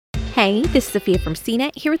Hey, this is Sophia from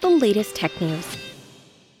CNET, here with the latest tech news.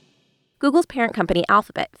 Google's parent company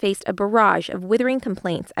Alphabet faced a barrage of withering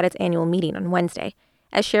complaints at its annual meeting on Wednesday,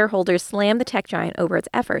 as shareholders slammed the tech giant over its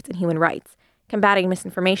efforts in human rights, combating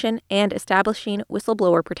misinformation, and establishing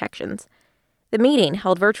whistleblower protections. The meeting,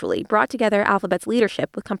 held virtually, brought together Alphabet's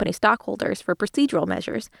leadership with company stockholders for procedural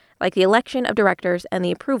measures like the election of directors and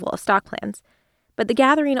the approval of stock plans. But the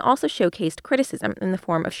gathering also showcased criticism in the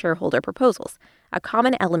form of shareholder proposals, a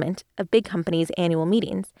common element of big companies' annual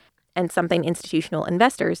meetings, and something institutional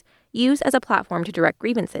investors use as a platform to direct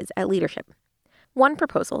grievances at leadership. One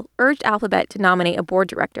proposal urged Alphabet to nominate a board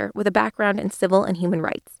director with a background in civil and human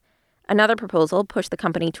rights. Another proposal pushed the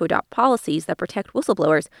company to adopt policies that protect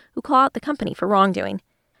whistleblowers who call out the company for wrongdoing.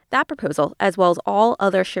 That proposal, as well as all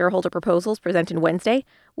other shareholder proposals presented Wednesday,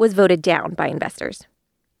 was voted down by investors.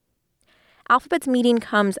 Alphabet's meeting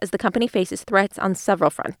comes as the company faces threats on several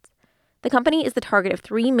fronts. The company is the target of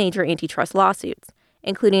 3 major antitrust lawsuits,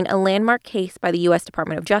 including a landmark case by the U.S.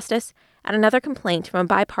 Department of Justice and another complaint from a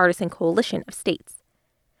bipartisan coalition of states.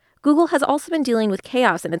 Google has also been dealing with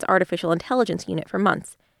chaos in its artificial intelligence unit for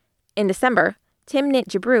months. In December, Timnit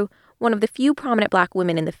Gebru, one of the few prominent black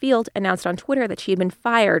women in the field, announced on Twitter that she had been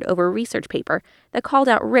fired over a research paper that called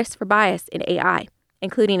out risks for bias in AI,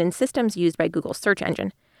 including in systems used by Google's search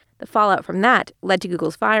engine. The fallout from that led to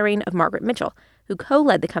Google's firing of Margaret Mitchell, who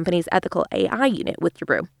co-led the company's ethical AI unit with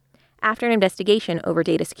Gebru, after an investigation over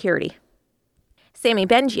data security. Sami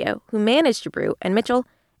Bengio, who managed Gebru and Mitchell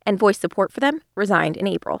and voiced support for them, resigned in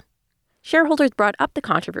April. Shareholders brought up the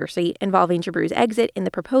controversy involving Gebru's exit in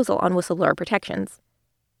the proposal on whistleblower protections.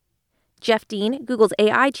 Jeff Dean, Google's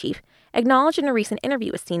AI chief, acknowledged in a recent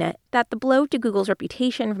interview with CNET that the blow to Google's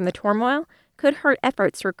reputation from the turmoil could hurt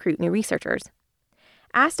efforts to recruit new researchers.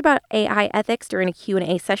 Asked about AI ethics during a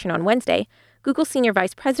Q&A session on Wednesday, Google's Senior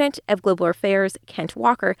Vice President of Global Affairs, Kent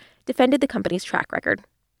Walker, defended the company's track record.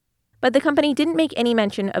 But the company didn't make any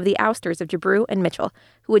mention of the ousters of Gebru and Mitchell,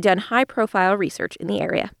 who had done high-profile research in the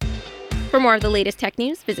area. For more of the latest tech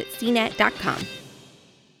news, visit cnet.com.